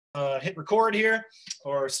hit record here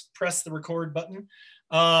or press the record button.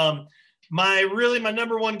 My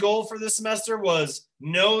number one goal for this semester was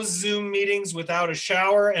no Zoom meetings without a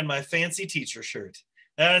shower and my fancy teacher shirt.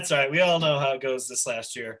 That's right. We all know how it goes this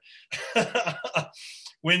last year.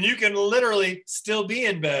 When you can literally still be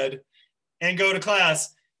in bed and go to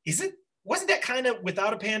class, wasn't that kind of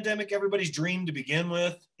without a pandemic everybody's dream to begin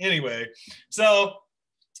with? Anyway,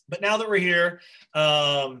 but now that we're here,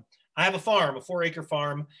 I have a farm, a 4-acre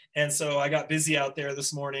farm. And so I got busy out there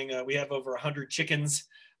this morning. We have over 100 chickens.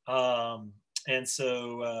 Yeah,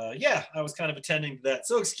 I was kind of attending to that.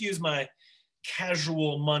 So excuse my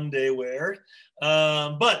casual Monday wear.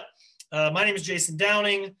 My name is Jason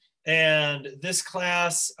Downing, and this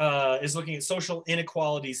class is looking at social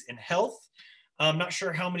inequalities in health. I'm not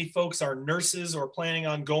sure how many folks are nurses or planning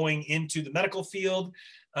on going into the medical field,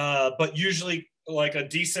 but usually like a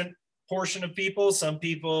decent portion of people. Some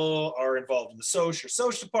people are involved in the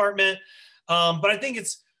social department. But I think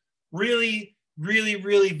it's really, really,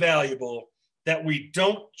 really valuable that we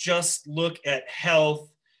don't just look at health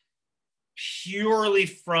purely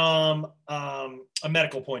from a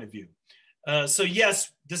medical point of view. So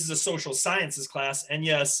yes, this is a social sciences class. And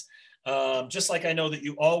yes, just like I know that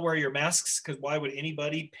you all wear your masks, because why would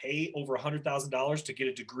anybody pay over $100,000 to get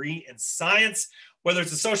a degree in science, whether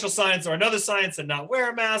it's a social science or another science, and not wear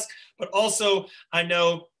a mask? But also I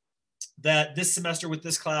know that this semester with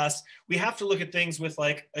this class, we have to look at things with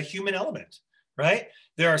like a human element, right?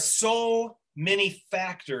 There are so many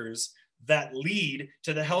factors that lead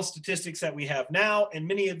to the health statistics that we have now, and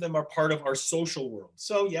many of them are part of our social world.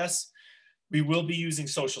 So yes, we will be using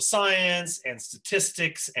social science and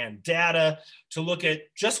statistics and data to look at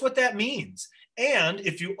just what that means. And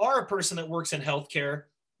if you are a person that works in healthcare,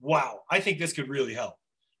 wow, I think this could really help,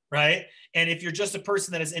 right? And if you're just a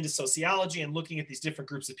person that is into sociology and looking at these different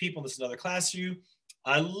groups of people, this is another class for you.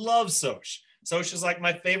 I love Soc. Soc is like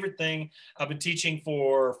my favorite thing. I've been teaching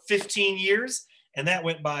for 15 years, and that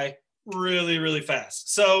went by really, really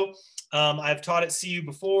fast. So I've taught at CU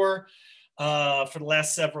before for the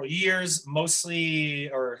last several years, mostly,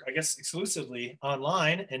 or I guess exclusively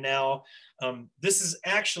online. And now this is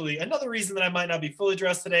actually another reason that I might not be fully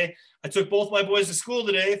dressed today. I took both my boys to school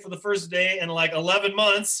today for the first day in like 11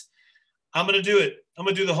 months. I'm going to do it. I'm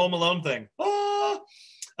going to do the Home Alone thing.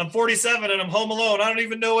 I'm 47 and I'm home alone. I don't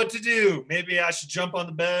even know what to do. Maybe I should jump on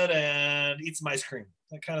the bed and eat some ice cream.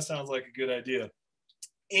 That kind of sounds like a good idea.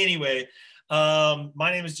 Anyway, my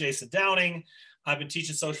name is Jason Downing. I've been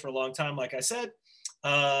teaching social for a long time, like I said.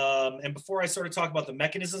 And before I sort of talk about the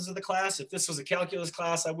mechanisms of the class, if this was a calculus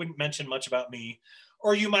class, I wouldn't mention much about me,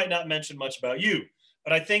 or you might not mention much about you.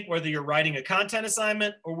 But I think whether you're writing a content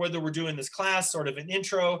assignment or whether we're doing this class, sort of an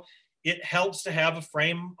intro, it helps to have a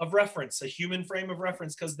frame of reference, a human frame of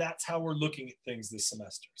reference, because that's how we're looking at things this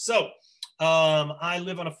semester. So I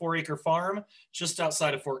live on a 4-acre farm just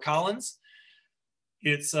outside of Fort Collins.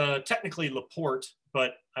 It's technically LaPorte,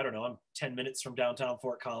 but I don't know, I'm 10 minutes from downtown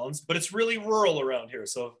Fort Collins, but it's really rural around here.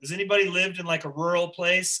 So has anybody lived in like a rural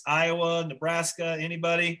place, Iowa, Nebraska,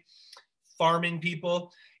 anybody? Farming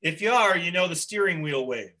people? If you are, you know the steering wheel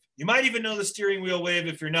wave. You might even know the steering wheel wave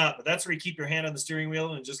if you're not, but that's where you keep your hand on the steering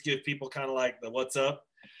wheel and just give people kind of like the what's up.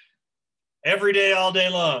 Every day, all day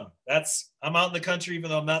long. I'm out in the country, even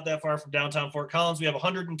though I'm not that far from downtown Fort Collins. We have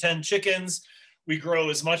 110 chickens. We grow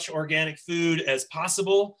as much organic food as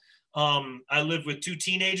possible. I live with 2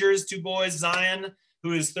 teenagers, 2 boys, Zion,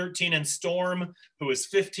 who is 13, and Storm, who is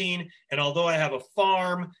 15. And although I have a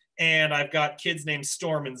farm and I've got kids named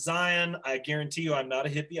Storm and Zion, I guarantee you I'm not a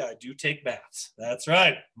hippie. I do take baths. That's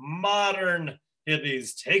right. Modern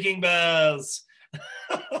hippies taking baths,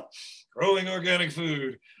 growing organic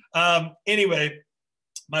food. Anyway,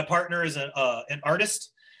 my partner is an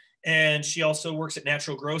artist, and she also works at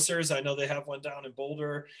Natural Grocers. I know they have one down in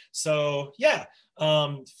Boulder. So yeah,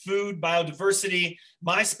 food, biodiversity.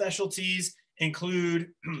 My specialties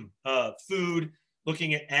include food,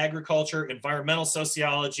 looking at agriculture, environmental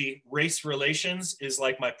sociology, race relations is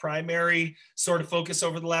like my primary sort of focus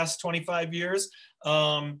over the last 25 years.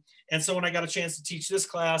 And so when I got a chance to teach this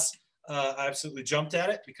class, I absolutely jumped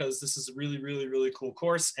at it because this is a really, really, really cool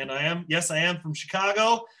course. And I am from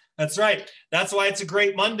Chicago. That's right. That's why it's a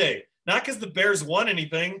great Monday. Not because the Bears won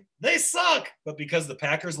anything, they suck, but because the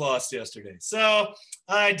Packers lost yesterday. So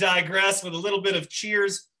I digress with a little bit of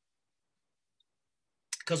cheers,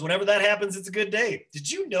 because whenever that happens, it's a good day.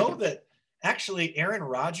 Did you know that actually Aaron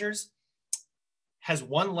Rodgers has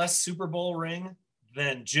one less Super Bowl ring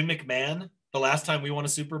than Jim McMahon the last time we won a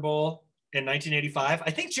Super Bowl in 1985?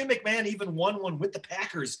 I think Jim McMahon even won one with the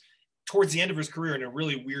Packers towards the end of his career in a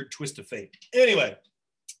really weird twist of fate. Anyway,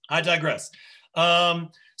 I digress.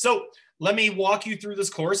 So let me walk you through this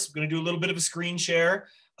course. I'm going to do a little bit of a screen share.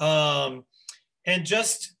 And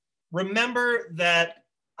just remember that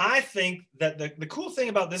I think that the cool thing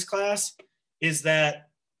about this class is that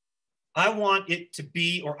I want it to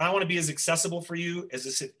be, or I want to be as accessible for you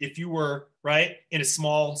as if you were right in a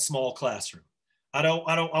small classroom. I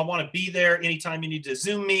want to be there anytime you need to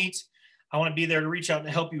Zoom meet. I want to be there to reach out and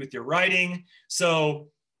help you with your writing. So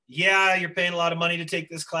yeah, you're paying a lot of money to take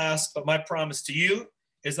this class, but my promise to you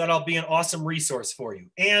is that I'll be an awesome resource for you.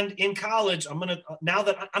 And in college, now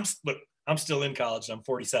that I'm still in college, I'm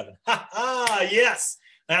 47. Yes,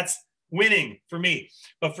 that's winning for me.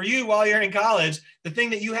 But for you, while you're in college, the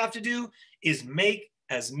thing that you have to do is make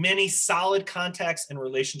as many solid contacts and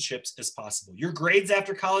relationships as possible. Your grades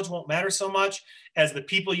after college won't matter so much as the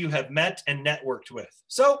people you have met and networked with.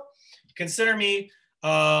 So consider me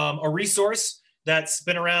a resource that's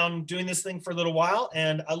been around doing this thing for a little while.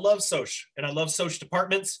 And I love Soc, and I love Soc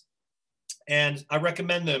departments, and I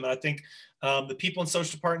recommend them. I think the people in Soc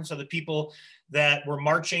departments are the people that were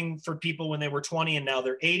marching for people when they were 20 and now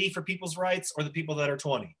they're 80 for people's rights, or the people that are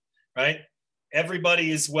 20, right? Everybody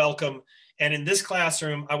is welcome. And in this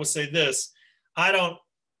classroom, I will say this,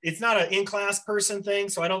 it's not an in-class person thing,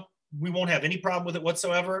 so we won't have any problem with it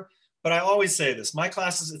whatsoever. But I always say this, my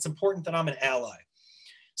classes, it's important that I'm an ally.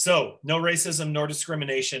 So no racism, nor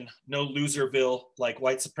discrimination, no loserville, like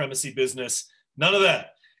white supremacy business, none of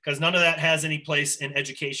that, because none of that has any place in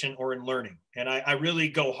education or in learning. And I really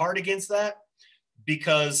go hard against that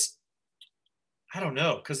because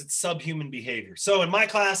it's subhuman behavior. So in my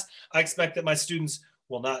class, I expect that my students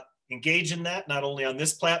will not engage in that, not only on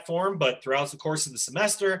this platform, but throughout the course of the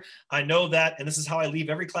semester. I know that, and this is how I leave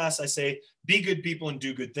every class. I say, be good people and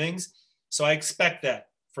do good things. So I expect that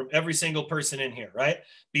from every single person in here, right?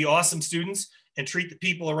 Be awesome students and treat the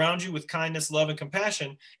people around you with kindness, love, and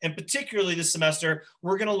compassion. And particularly this semester,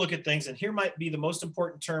 we're going to look at things, and here might be the most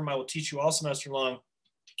important term I will teach you all semester long,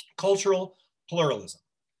 cultural pluralism,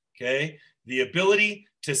 okay? The ability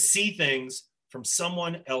to see things from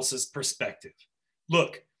someone else's perspective.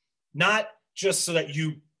 Look, not just so that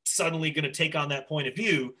you suddenly going to take on that point of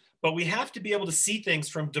view, but we have to be able to see things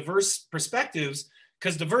from diverse perspectives,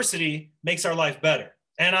 because diversity makes our life better.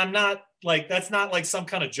 And that's not like some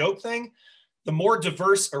kind of joke thing. The more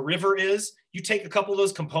diverse a river is, you take a couple of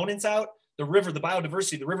those components out, the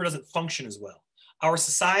biodiversity, the river doesn't function as well. Our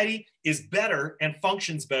society is better and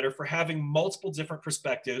functions better for having multiple different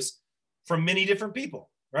perspectives from many different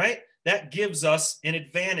people, right? That gives us an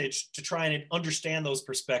advantage to try and understand those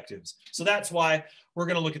perspectives. So that's why we're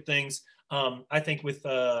going to look at things, I think, with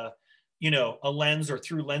a lens or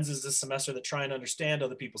through lenses this semester that try and understand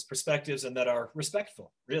other people's perspectives and that are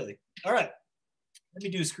respectful, really. All right, let me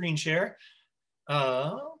do a screen share.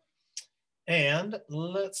 And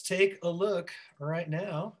let's take a look right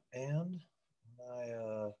now. And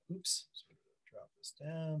drop this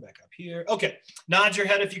down, back up here. Okay, nod your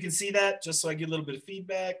head if you can see that, just so I get a little bit of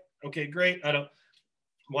feedback. Okay, great. I don't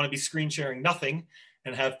want to be screen sharing nothing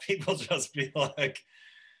and have people just be like,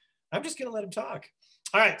 I'm just going to let them talk.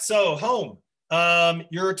 All right, so home.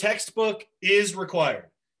 Your textbook is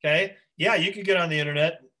required, okay? Yeah, you could get on the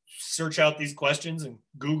internet, search out these questions and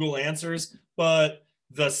Google answers, but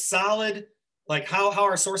the solid, like how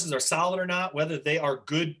our sources are solid or not, whether they are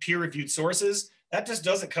good peer-reviewed sources, that just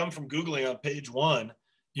doesn't come from Googling on page one.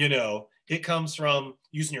 It comes from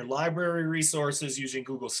using your library resources, using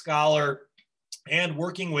Google Scholar, and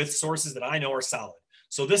working with sources that I know are solid.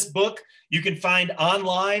 So this book you can find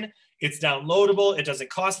online. It's downloadable. It doesn't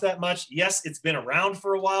cost that much. Yes, it's been around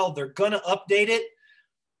for a while. They're going to update it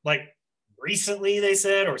like recently, they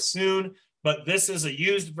said, or soon. But this is a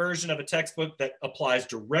used version of a textbook that applies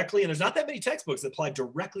directly. And there's not that many textbooks that apply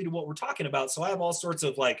directly to what we're talking about. So I have all sorts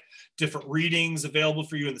of like different readings available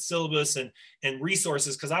for you in the syllabus and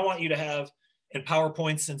resources, because I want you to have, and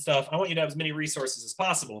PowerPoints and stuff, I want you to have as many resources as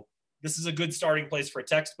possible. This is a good starting place for a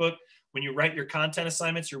textbook. When you write your content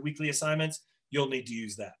assignments, your weekly assignments, you'll need to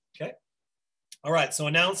use that, okay? All right, so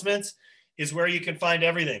announcements is where you can find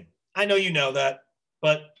everything. I know you know that,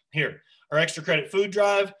 but here, our extra credit food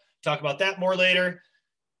drive, talk about that more later.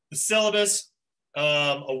 The syllabus,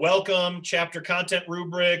 a welcome, chapter content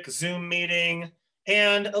rubric, Zoom meeting,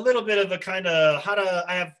 and a little bit of a kind of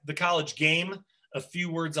I have the college game, a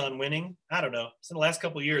few words on winning. I don't know. So in the last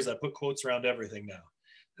couple of years, I put quotes around everything now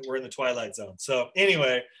that we're in the twilight zone. So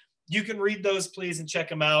anyway, you can read those, please, and check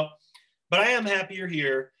them out. But I am happy you're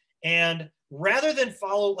here. And rather than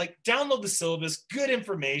download the syllabus, good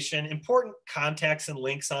information, important contacts and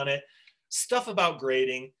links on it, stuff about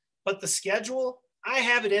grading. But the schedule, I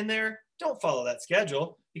have it in there. Don't follow that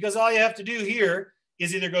schedule, because all you have to do here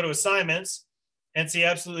is either go to assignments and see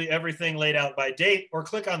absolutely everything laid out by date, or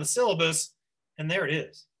click on the syllabus and there it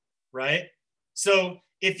is, right? So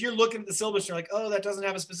if you're looking at the syllabus, you're like, oh, that doesn't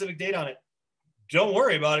have a specific date on it. Don't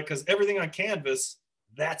worry about it, because everything on Canvas,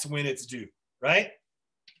 that's when it's due, right?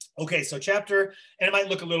 Okay, so chapter, and it might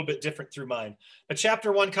look a little bit different through mine, but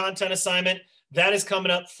chapter 1 content assignment, that is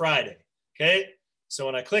coming up Friday, okay? So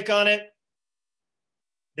when I click on it,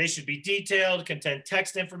 they should be detailed, contain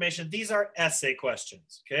text information. These are essay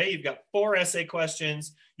questions, okay? You've got 4 essay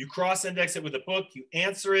questions. You cross-index it with a book. You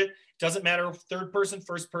answer it. Doesn't matter if third person,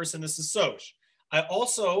 first person, this is Soc. I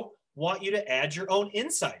also want you to add your own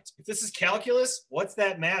insights. If this is calculus, what's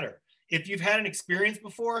that matter? If you've had an experience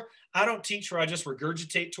before, I don't teach where I just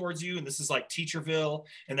regurgitate towards you, and this is like Teacherville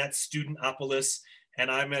and that's Studentopolis, and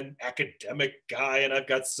I'm an academic guy and I've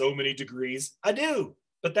got so many degrees. I do,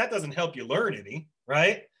 but that doesn't help you learn any,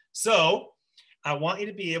 right? So I want you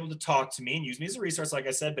to be able to talk to me and use me as a resource, like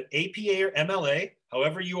I said, but APA or MLA,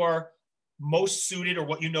 however you are most suited or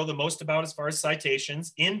what you know the most about as far as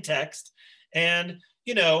citations in text, and,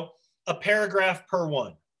 you know, a paragraph per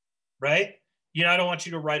one, right? You know, I don't want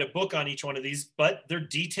you to write a book on each one of these, but they're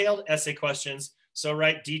detailed essay questions. So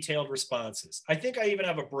write detailed responses. I think I even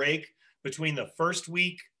have a break between the first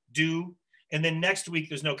week due and then next week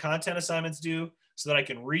there's no content assignments due, so that I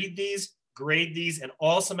can read these, grade these, and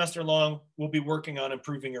all semester long we'll be working on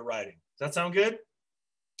improving your writing. Does that sound good?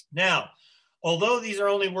 Now, although these are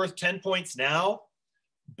only worth 10 points now,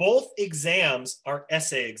 both exams are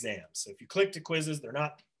essay exams. So if you click to quizzes, they're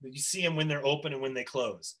not, you see them when they're open and when they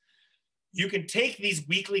close. You can take these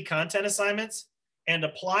weekly content assignments and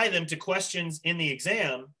apply them to questions in the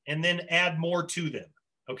exam and then add more to them,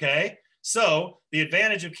 okay? So the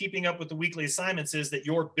advantage of keeping up with the weekly assignments is that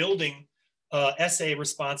you're building essay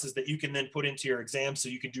responses that you can then put into your exam so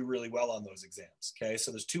you can do really well on those exams, okay?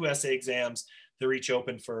 So there's 2 essay exams. They're each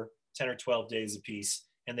open for 10 or 12 days apiece,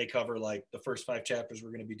 and they cover like the first 5 chapters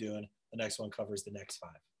we're gonna be doing. The next one covers the next 5,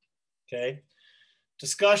 okay?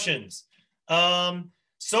 Discussions.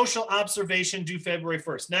 Social observation due February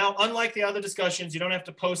 1st. Now, unlike the other discussions, you don't have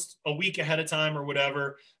to post a week ahead of time or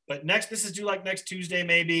whatever, but this is due like next Tuesday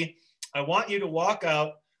maybe. I want you to walk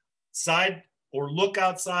outside or look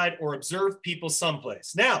outside or observe people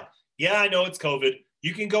someplace. Now, yeah, I know it's COVID.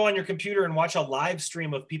 You can go on your computer and watch a live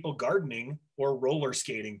stream of people gardening or roller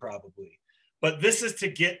skating probably. But this is to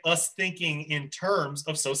get us thinking in terms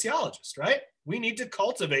of sociologists, right? We need to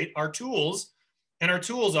cultivate our tools, and our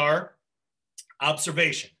tools are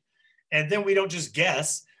observation. And then we don't just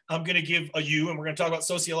guess. I'm going to give you, and we're going to talk about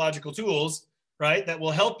sociological tools, right, that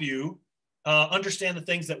will help you understand the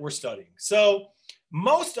things that we're studying. So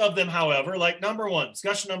most of them, however, like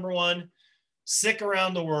discussion number 1, Sick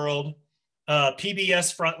Around the World,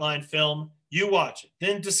 PBS Frontline film, you watch it,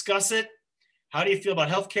 then discuss it. How do you feel about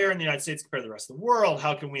healthcare in the United States compared to the rest of the world?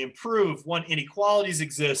 How can we improve? What inequalities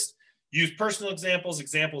exist? Use personal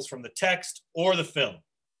examples from the text or the film,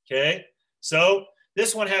 okay? So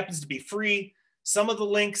this one happens to be free. Some of the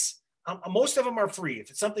links, most of them are free. If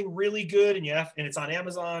it's something really good and it's on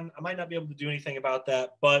Amazon, I might not be able to do anything about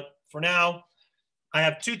that. But for now, I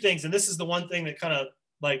have 2 things. And this is the one thing that kind of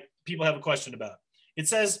like people have a question about. It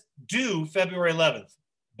says due February 11th,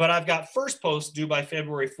 but I've got first post due by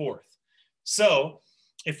February 4th. So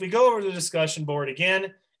if we go over to the discussion board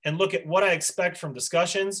again and look at what I expect from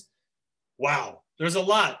discussions, wow, there's a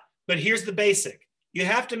lot. But here's the basic. You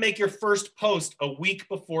have to make your first post a week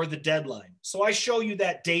before the deadline. So I show you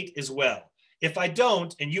that date as well. If I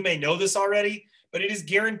don't, and you may know this already, but it is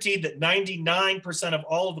guaranteed that 99% of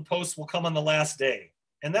all of the posts will come on the last day.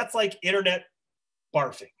 And that's like internet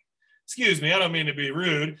barfing. Excuse me, I don't mean to be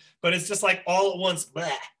rude, but it's just like all at once, blah.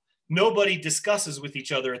 Nobody discusses with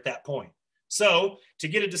each other at that point. So to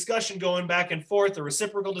get a discussion going back and forth, a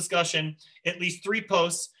reciprocal discussion, at least 3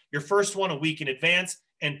 posts, your first one a week in advance,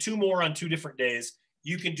 and 2 more on 2 different days.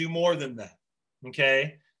 You can do more than that,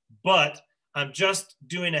 okay? But I'm just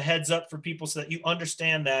doing a heads up for people so that you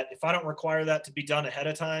understand that if I don't require that to be done ahead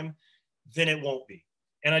of time, then it won't be.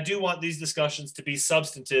 And I do want these discussions to be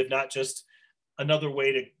substantive, not just another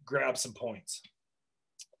way to grab some points.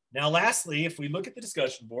 Now, lastly, if we look at the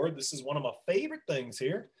discussion board, this is one of my favorite things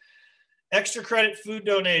here. Extra credit food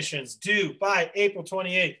donations due by April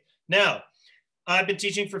 28th. Now, I've been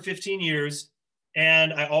teaching for 15 years,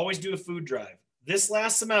 and I always do a food drive. This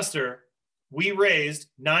last semester, we raised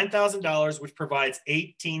 $9,000, which provides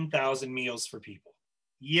 18,000 meals for people.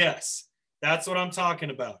 Yes, that's what I'm talking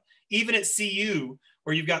about. Even at CU,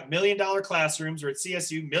 where you've got $1 million classrooms, or at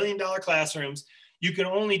CSU, $1 million classrooms, you can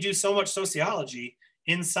only do so much sociology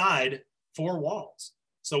inside 4 walls.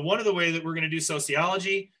 So one of the ways that we're going to do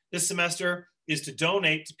sociology this semester is to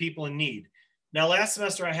donate to people in need. Now, last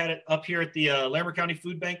semester I had it up here at the Larimer County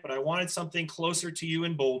Food Bank, but I wanted something closer to you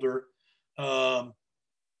in Boulder.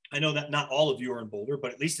 I know that not all of you are in Boulder,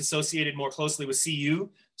 but at least associated more closely with CU.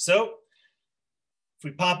 So if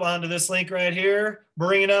we pop onto this link right here,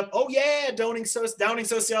 bring it up. Oh yeah, Downing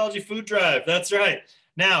Sociology Food Drive. That's right.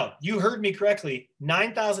 Now, you heard me correctly,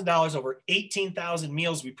 $9,000 over 18,000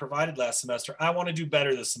 meals we provided last semester. I want to do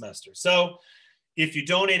better this semester. So if you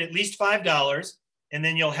donate at least $5, and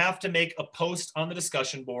then you'll have to make a post on the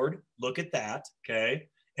discussion board, look at that, okay,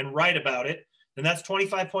 and write about it, then that's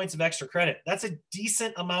 25 points of extra credit. That's a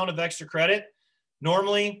decent amount of extra credit.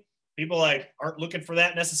 Normally, people like aren't looking for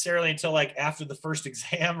that necessarily until like after the first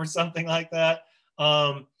exam or something like that.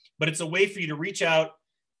 But it's a way for you to reach out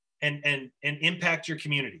and impact your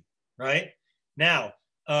community, right? Now,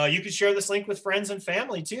 you could share this link with friends and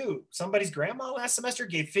family too. Somebody's grandma last semester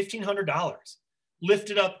gave $1,500,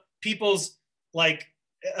 lifted up people's like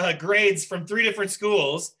grades from 3 different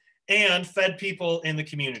schools and fed people in the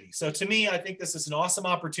community. So to me, I think this is an awesome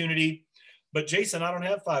opportunity. But Jason, I don't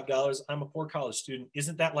have $5. I'm a poor college student.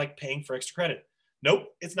 Isn't that like paying for extra credit?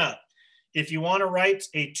 Nope, it's not. If you want to write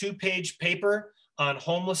a 2-page paper on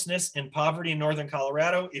homelessness and poverty in Northern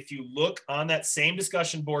Colorado, if you look on that same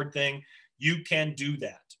discussion board thing, you can do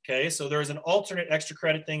that. Okay, so there's an alternate extra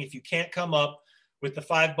credit thing if you can't come up with the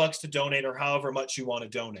 $5 to donate or however much you want to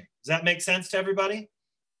donate. Does that make sense to everybody?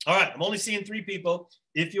 All right, I'm only seeing 3 people.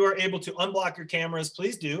 If you are able to unblock your cameras,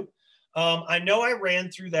 please do. I know I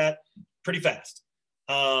ran through that pretty fast,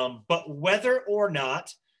 but whether or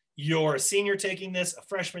not you're a senior taking this, a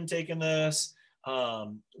freshman taking this,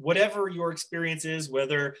 whatever your experience is,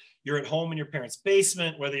 whether you're at home in your parents'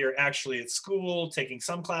 basement, whether you're actually at school taking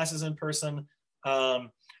some classes in person,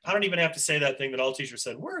 I don't even have to say that thing that all teachers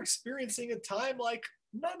said, we're experiencing a time like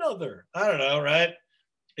none other. I don't know, right?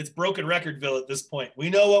 It's broken recordville at this point. We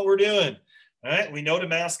know what we're doing, all right? We know to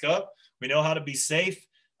mask up. We know how to be safe.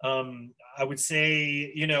 I would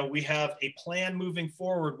say, you know, we have a plan moving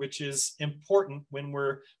forward, which is important when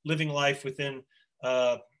we're living life within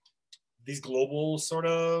these global sort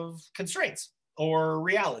of constraints or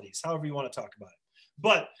realities, however you want to talk about it.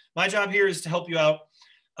 But my job here is to help you out.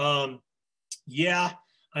 Yeah,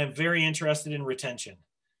 I'm very interested in retention.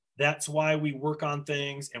 That's why we work on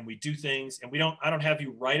things and we do things, and I don't have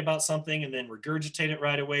you write about something and then regurgitate it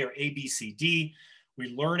right away or A, B, C, D.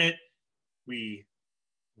 We learn it, we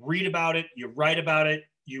read about it, you write about it,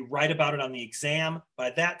 you write about it on the exam.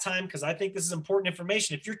 By that time, because I think this is important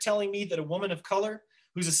information, if you're telling me that a woman of color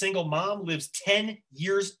who's a single mom lives 10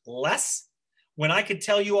 years less, when I could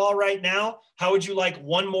tell you all right now, how would you like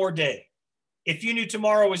one more day? If you knew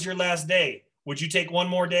tomorrow was your last day, would you take one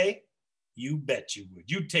more day? You bet you would.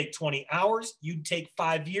 You'd take 20 hours. You'd take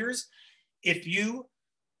 5 years. If you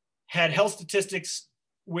had health statistics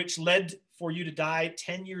which led for you to die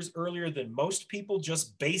 10 years earlier than most people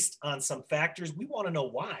just based on some factors, we want to know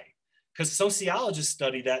why. Because sociologists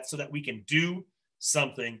study that so that we can do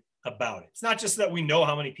something about it. It's not just that we know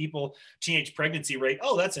how many people teenage pregnancy rate.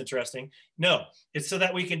 Oh, that's interesting. No, it's so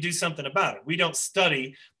that we can do something about it. We don't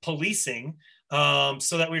study policing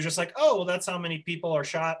so that we're just like, oh, well, that's how many people are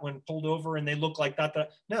shot when pulled over and they look like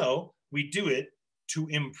that. No, we do it to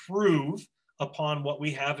improve upon what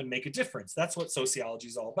we have and make a difference. That's what sociology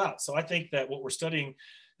is all about. So I think that what we're studying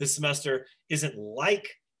this semester isn't like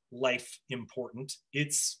life important.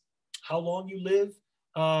 It's how long you live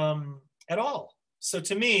at all. So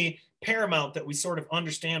to me, paramount that we sort of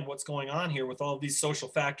understand what's going on here with all of these social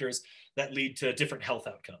factors that lead to different health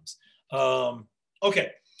outcomes.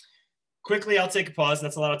 Okay, quickly, I'll take a pause.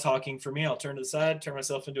 That's a lot of talking for me. I'll turn to the side, turn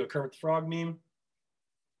myself into a Kermit the Frog meme.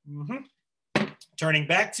 Turning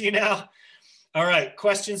back to you now. All right,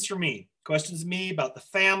 questions for me. Questions to me about the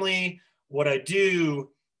family, what I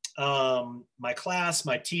do, my class,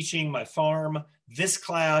 my teaching, my farm, this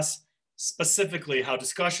class, specifically how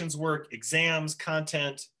discussions work, exams,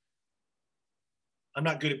 content. I'm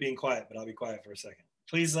not good at being quiet, but I'll be quiet for a second.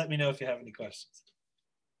 Please let me know if you have any questions.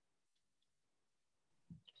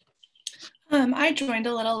 I joined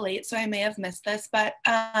a little late, so I may have missed this, but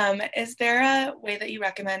is there a way that you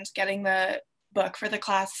recommend getting the book for the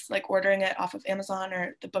class, like ordering it off of Amazon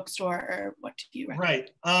or the bookstore, or what do you recommend?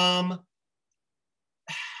 Right.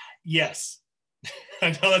 Yes.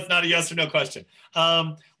 I know that's not a yes or no question.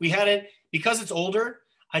 We had it, because it's older,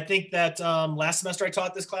 I think that last semester I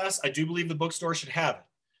taught this class, I do believe the bookstore should have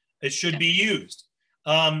it. It should be used.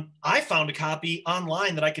 I found a copy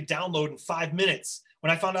online that I could download in 5 minutes. When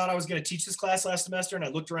I found out I was going to teach this class last semester and I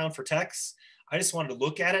looked around for texts, I just wanted to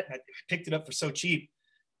look at it. And I picked it up for so cheap.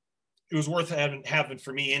 It was worth having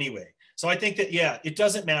for me anyway. So I think that, yeah, it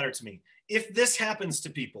doesn't matter to me. if this happens to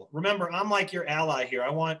people, remember, I'm like your ally here.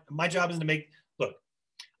 My job is to look,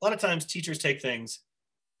 a lot of times teachers take things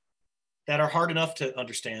that are hard enough to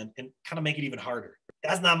understand and kind of make it even harder.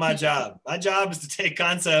 That's not my job. My job is to take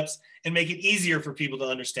concepts and make it easier for people to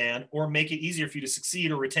understand, or make it easier for you to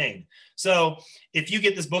succeed or retain. So if you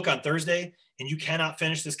get this book on Thursday and you cannot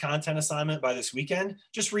finish this content assignment by this weekend,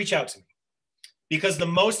 just reach out to me. Because the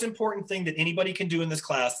most important thing that anybody can do in this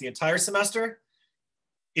class the entire semester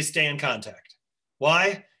is stay in contact.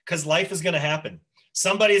 Why? Because life is going to happen.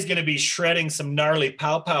 Somebody is going to be shredding some gnarly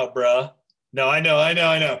pow-pow, bruh. No, I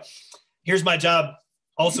know. Here's my job,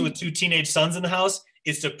 also with 2 teenage sons in the house,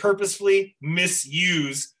 is to purposefully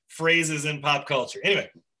misuse phrases in pop culture. Anyway,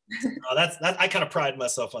 I kind of pride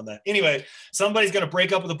myself on that. Anyway, somebody's going to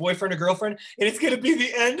break up with a boyfriend or girlfriend, and it's going to be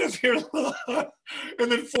the end of your life.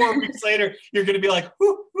 And then 4 weeks later, you're going to be like,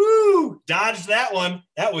 whoo, dodged that one.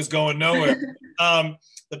 That was going nowhere.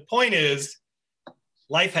 The point is,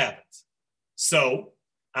 life happens. So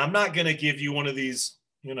I'm not going to give you one of these,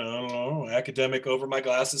 I don't know, academic over my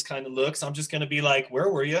glasses kind of looks. I'm just going to be like, where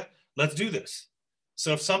were you? Let's do this.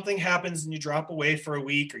 So if something happens and you drop away for a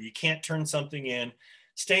week, or you can't turn something in,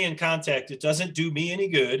 stay in contact. It doesn't do me any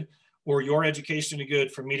good or your education any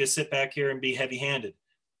good for me to sit back here and be heavy-handed.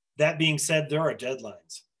 That being said, there are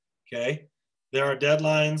deadlines, okay? There are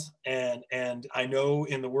deadlines, and I know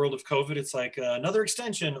in the world of COVID, it's like another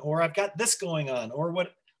extension, or I've got this going on, or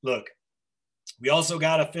what. Look, we also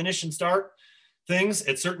got to finish and start things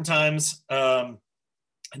at certain times, and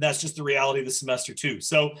that's just the reality of the semester too.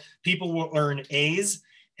 So people will earn A's,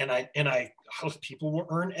 and people will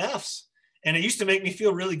earn F's. And it used to make me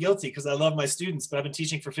feel really guilty because I love my students, but I've been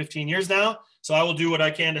teaching for 15 years now. So I will do what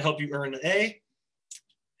I can to help you earn an A,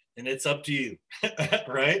 and it's up to you,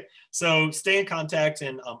 right? So stay in contact,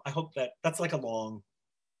 and I hope that's like a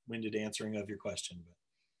long-winded answering of your question.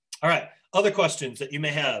 All right, other questions that you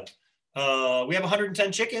may have. We have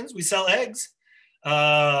 110 chickens. We sell eggs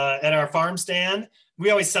at our farm stand. We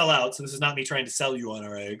always sell out, so this is not me trying to sell you on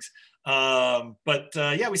our eggs.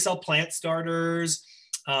 Yeah, we sell plant starters,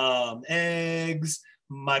 eggs.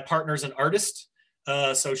 My partner's an artist,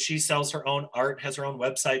 so she sells her own art, has her own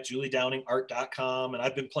website, juliedowningart.com, and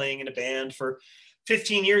I've been playing in a band for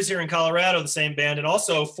 15 years here in Colorado, the same band, and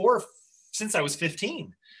also since I was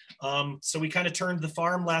 15. So we kind of turned the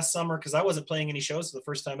farm last summer, because I wasn't playing any shows for the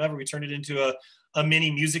first time ever. We turned it into a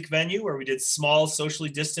mini music venue where we did small, socially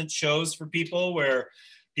distant shows for people, where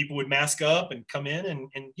people would mask up and come in and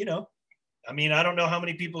I don't know how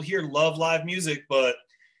many people here love live music, but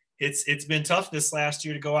it's been tough this last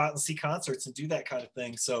year to go out and see concerts and do that kind of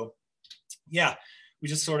thing. So yeah, we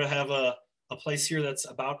just sort of have a place here that's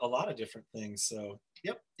about a lot of different things. So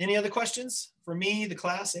yep. Any other questions for me, the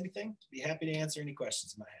class, anything? Be happy to answer any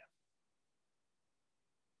questions you might have.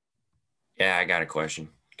 Yeah, I got a question.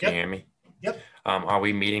 Can you hear me? Yep. Are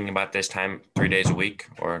we meeting about this time 3 days a week,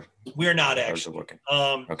 or we're not actually working?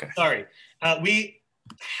 Okay. Sorry.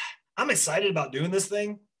 I'm excited about doing this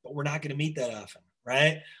thing, but we're not going to meet that often,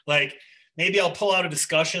 right? Like maybe I'll pull out a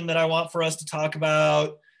discussion that I want for us to talk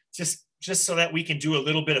about, just so that we can do a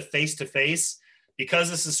little bit of face-to-face. Because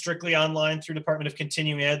this is strictly online through Department of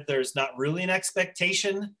Continuing Ed, there's not really an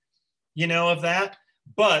expectation, of that.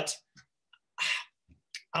 But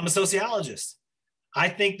I'm a sociologist. I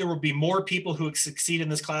think there will be more people who succeed in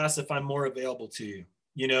this class if I'm more available to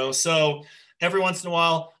you, So every once in a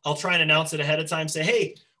while, I'll try and announce it ahead of time, say,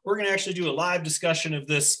 hey, we're going to actually do a live discussion of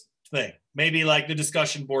this thing, maybe like the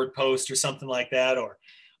discussion board post or something like that, or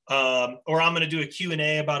I'm going to do a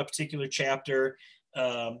Q&A about a particular chapter,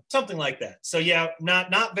 something like that. So yeah,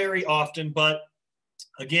 not very often, but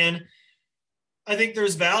again, I think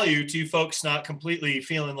there's value to folks not completely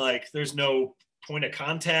feeling like there's no point of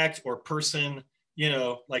contact or person,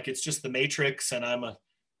 like it's just the matrix and I'm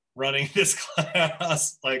running this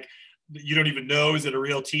class. Like you don't even know, is it a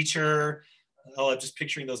real teacher? Oh, I'm just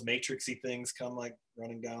picturing those matrixy things come like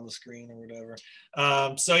running down the screen or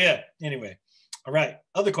whatever. So yeah, anyway. All right,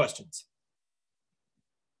 other questions?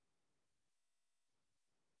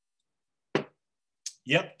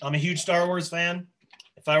 Yep, I'm a huge Star Wars fan.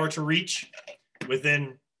 If I were to reach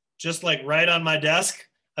within just like right on my desk,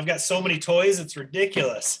 I've got so many toys, it's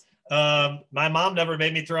ridiculous. My mom never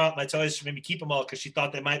made me throw out my toys. She made me keep them all because she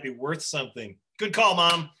thought they might be worth something. Good call,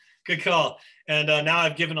 Mom. Good call. And now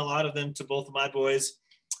I've given a lot of them to both of my boys.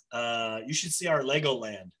 You should see our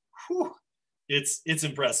Legoland. Whew. It's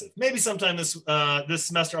impressive. Maybe sometime this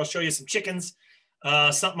semester I'll show you some chickens,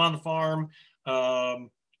 something on the farm,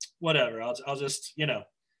 whatever. I'll just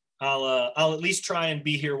I'll at least try and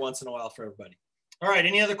be here once in a while for everybody. All right.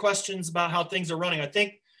 Any other questions about how things are running? I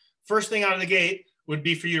think first thing out of the gate would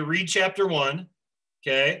be for you to read chapter 1,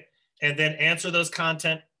 okay, and then answer those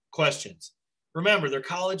content questions. Remember, they're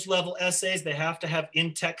college level essays. They have to have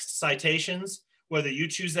in-text citations. Whether you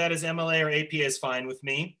choose that as MLA or AP is fine with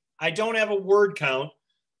me. I don't have a word count.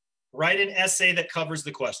 Write an essay that covers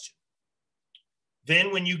the question.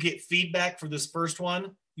 Then when you get feedback for this first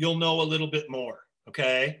one, you'll know a little bit more,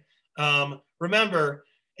 okay? Remember,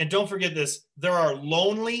 and don't forget this, there are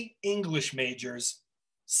lonely English majors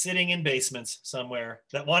sitting in basements somewhere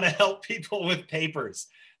that want to help people with papers.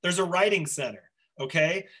 There's a writing center,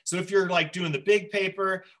 okay? So if you're like doing the big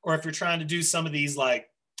paper, or if you're trying to do some of these like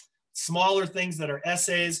smaller things that are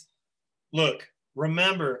essays, look,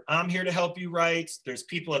 remember, I'm here to help you write. There's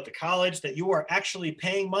people at the college that you are actually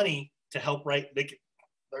paying money to help write.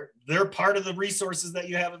 They're part of the resources that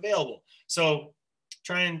you have available. So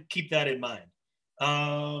try and keep that in mind.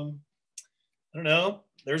 I don't know.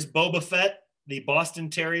 There's Boba Fett, the Boston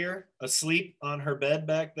Terrier, asleep on her bed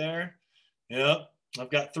back there. Yep.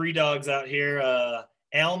 I've got 3 dogs out here.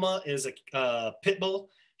 Alma is a pit bull.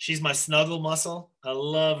 She's my snuggle muscle. I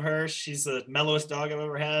love her. She's the mellowest dog I've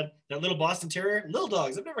ever had. That little Boston Terrier, little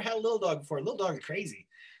dogs. I've never had a little dog before. Little dogs are crazy,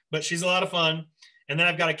 but she's a lot of fun. And then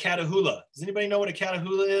I've got a Catahoula. Does anybody know what a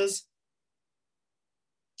Catahoula is?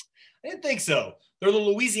 I didn't think so. They're the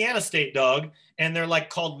Louisiana state dog, and they're like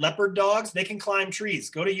called leopard dogs. They can climb trees.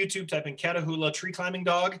 Go to YouTube, type in Catahoula tree climbing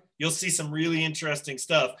dog. You'll see some really interesting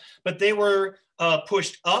stuff. But they were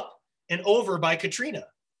pushed up and over by Katrina.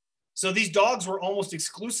 So these dogs were almost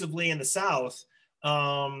exclusively in the South.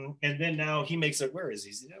 And then now he makes it, where is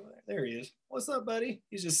he? There he is. What's up, buddy?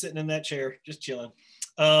 He's just sitting in that chair, just chilling.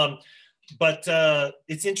 But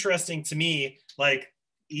it's interesting to me, like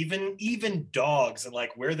even dogs and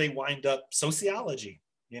like where they wind up, sociology,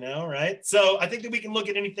 you know, right? So I think that we can look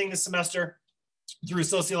at anything this semester through a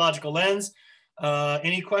sociological lens.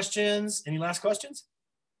 Any questions? Any last questions?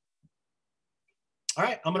 All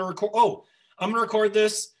right, I'm gonna record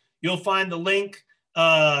this. You'll find the link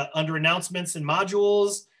under announcements and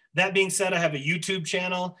modules. That being said, I have a YouTube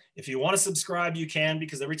channel. If you want to subscribe, you can,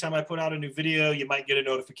 because every time I put out a new video, you might get a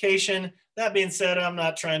notification. That being said, I'm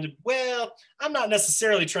not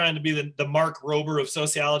necessarily trying to be the Mark Rober of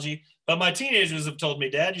sociology, but my teenagers have told me,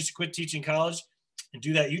 Dad, you should quit teaching college and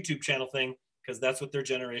do that YouTube channel thing, because that's what their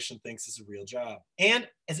generation thinks is a real job. And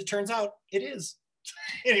as it turns out, it is.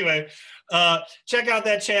 Anyway, check out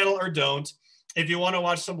that channel, or don't, if you want to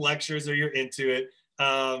watch some lectures or you're into it.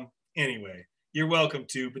 Anyway, you're welcome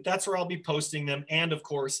to, but that's where I'll be posting them. And of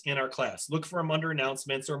course, in our class, look for them under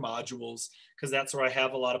announcements or modules, because that's where I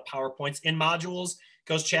have a lot of PowerPoints. In modules,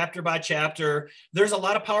 goes chapter by chapter. There's a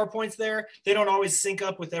lot of PowerPoints there. They don't always sync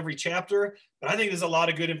up with every chapter, but I think there's a lot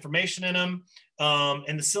of good information in them.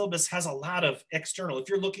 And the syllabus has a lot of external. If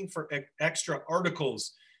you're looking for extra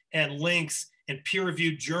articles and links and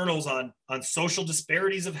peer-reviewed journals on social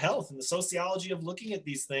disparities of health and the sociology of looking at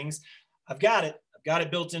these things, I've got it. I've got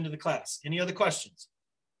it built into the class. Any other questions?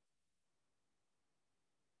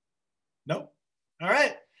 No? All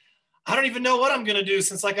right. I don't even know what I'm going to do,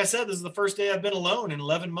 since, like I said, this is the first day I've been alone in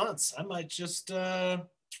 11 months. I might just go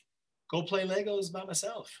play Legos by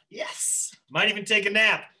myself. Yes. Might even take a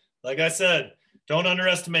nap. Like I said, don't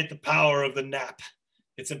underestimate the power of the nap.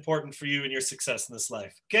 It's important for you and your success in this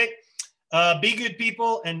life. Okay. Be good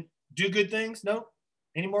people and do good things. No?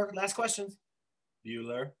 Any more last questions?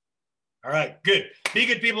 Bueller. All right, good. Be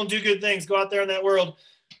good people and do good things. Go out there in that world.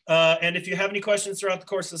 And if you have any questions throughout the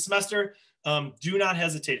course of the semester, do not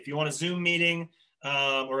hesitate. If you want a Zoom meeting,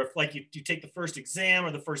 or if like you take the first exam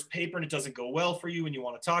or the first paper and it doesn't go well for you and you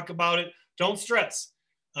want to talk about it, don't stress.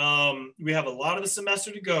 We have a lot of the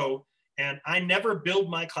semester to go, and I never build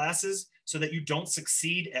my classes so that you don't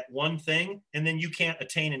succeed at one thing and then you can't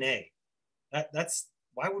attain an A. That's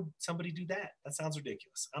why would somebody do that? That sounds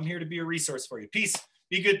ridiculous. I'm here to be a resource for you. Peace.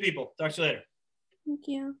 Be good people. Talk to you later. Thank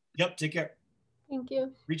you. Yep. Take care. Thank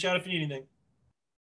you. Reach out if you need anything.